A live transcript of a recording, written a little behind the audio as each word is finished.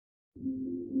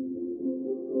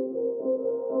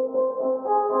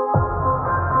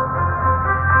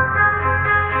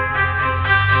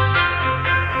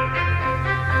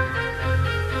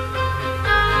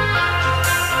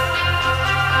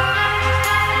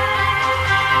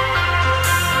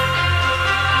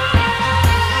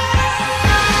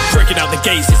Out the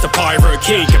gates, it's the pirate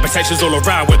king. And protections all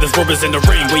around where there's robbers in the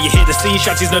ring. Where you hear the sea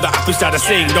shanties, know the apples down to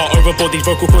sing. Not overboard these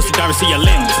vocal cords, you don't see your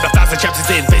limbs. The 1,000 chapters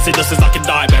in, facing us is like a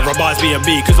nightmare. Reminds me of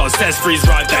me, cause on says freeze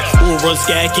right there. All run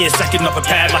scared, gear second, not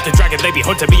prepared. Like a dragon, they be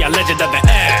hunting me, a legend in the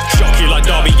air. Shock you like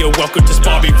Darby, you're welcome to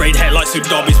spar me. Raid hair like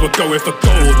tsunamis, we're going for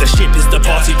gold. The ship is the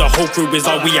party, the whole crew is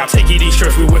on. We out taking these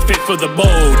shows, we're fit for the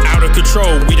mold. Out of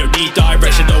control, we don't need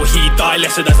direction, no heed, thy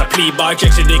lesson as I plead my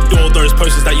objection. Ignore those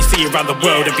posters that you see around the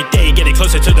world. Every day getting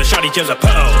closer to the shiny gems of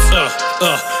pearls.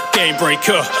 Game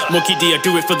breaker, Monkey D, I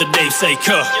do it for the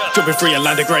namesaker. Jumping free and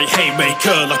land a great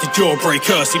haymaker, like a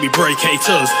jawbreaker, see me break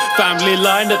haters. Family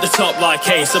line at the top like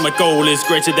Ace, and my goal is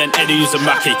greater than any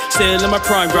Uzumaki. Still in my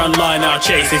prime ground line I'll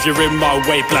chase. If you're in my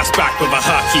way, blast back with a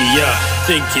haki, yeah.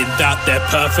 Thinking that they're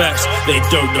perfect, they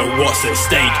don't know what's at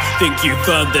stake. Think you've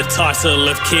earned the title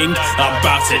of king, I'm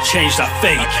about to change that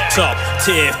fate. Top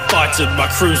tier fighter, my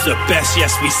crew's the best,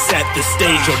 yes we set the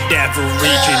stage. You're never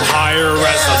reaching higher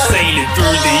as I'm sailing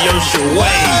through the ocean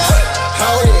waves.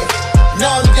 Hold it,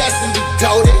 no I'm destined to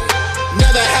gold it.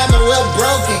 Never had my will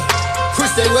broken.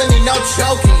 Chris stay with me, no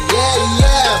choking.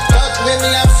 Yeah, fuck with me,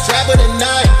 I'm strapped with a 9.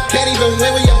 Can't even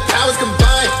win when your powers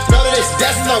combine. Know that it's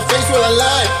destined, no face will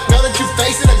align. Know that you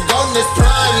facing a golden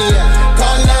prime, yeah.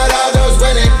 Calling out all those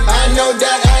winning. I know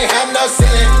that I have no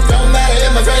sinning. Don't matter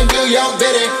if my friend do your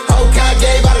bidding.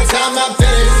 Hokage by the time I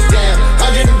finish. Damn,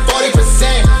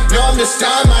 140%. Know I'm the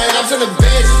star, my arms on the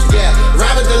bench. Yeah,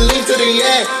 ride with the lead to the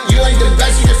end. You ain't the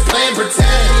best, you just playing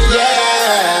pretend.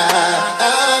 Yeah,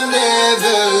 I'm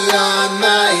never on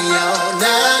my own.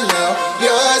 I know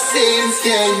your sins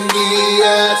can be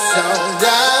atoned.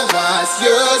 I watch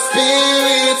your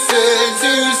spirit turn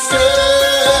to stone.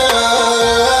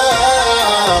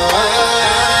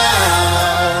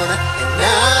 And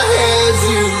I held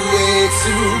you way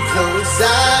too close.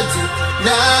 I do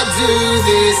not do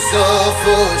this all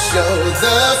for show.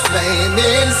 The flame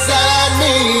inside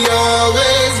me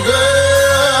always burns.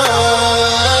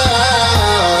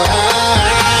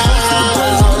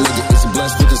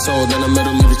 Soul, then I met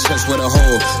her leave a chest with a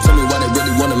hole. Tell me why they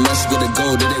really wanna mess with a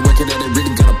gold. Did they work it that they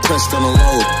really got a pressed on a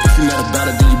load? If you not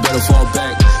about it, then you better fall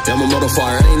back. Yeah, I'm a motor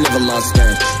fire, I ain't never lost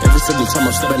that. Every single time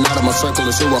I'm stepping out of my circle,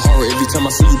 it's a horror. Every time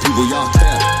I see you people, y'all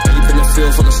cap. Ain't been a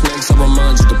field full of snakes, I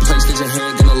remind you. The place that your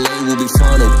head gonna lay will be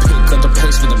final. Pick up the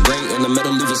pace with the great, and the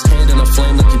metal leave his head in a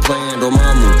flame like he playing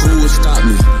Dormammu. Who would stop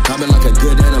me? I've been like a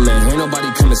good anime. Ain't nobody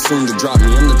coming soon to drop me.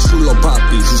 I'm the true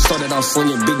Lopapi, who started out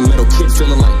slinging big metal kid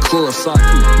feeling like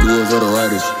Kurosaki. You are for the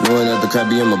writers, knowing that the crap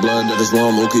be in my blood, that is why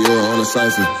I'm Ukiyo on a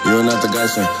cipher. You're not the guy,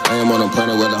 son. I am on a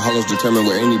planet where the hollows determine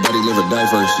where anybody live or die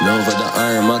first. Known for the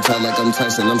iron, my tie like I'm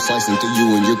Tyson. I'm slicing through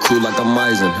you and your crew like I'm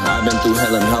Misen. I've been through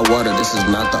hell and high water, this is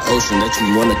not the ocean that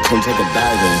you wanna come take a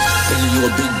dive in. Thinking you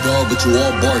a big dog, but you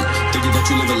all bark. Thinking that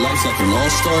you live a life like an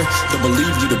all-star. Don't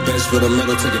believe you the best, but a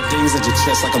metal taking things at your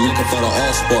chest like I'm looking for the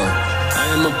all-star. I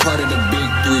am a part of the big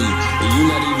three, and you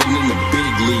not even in the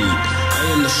big league. I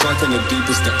am the shark in the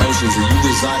deepest of oceans, and you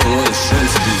reside in where the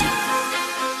shrimps be.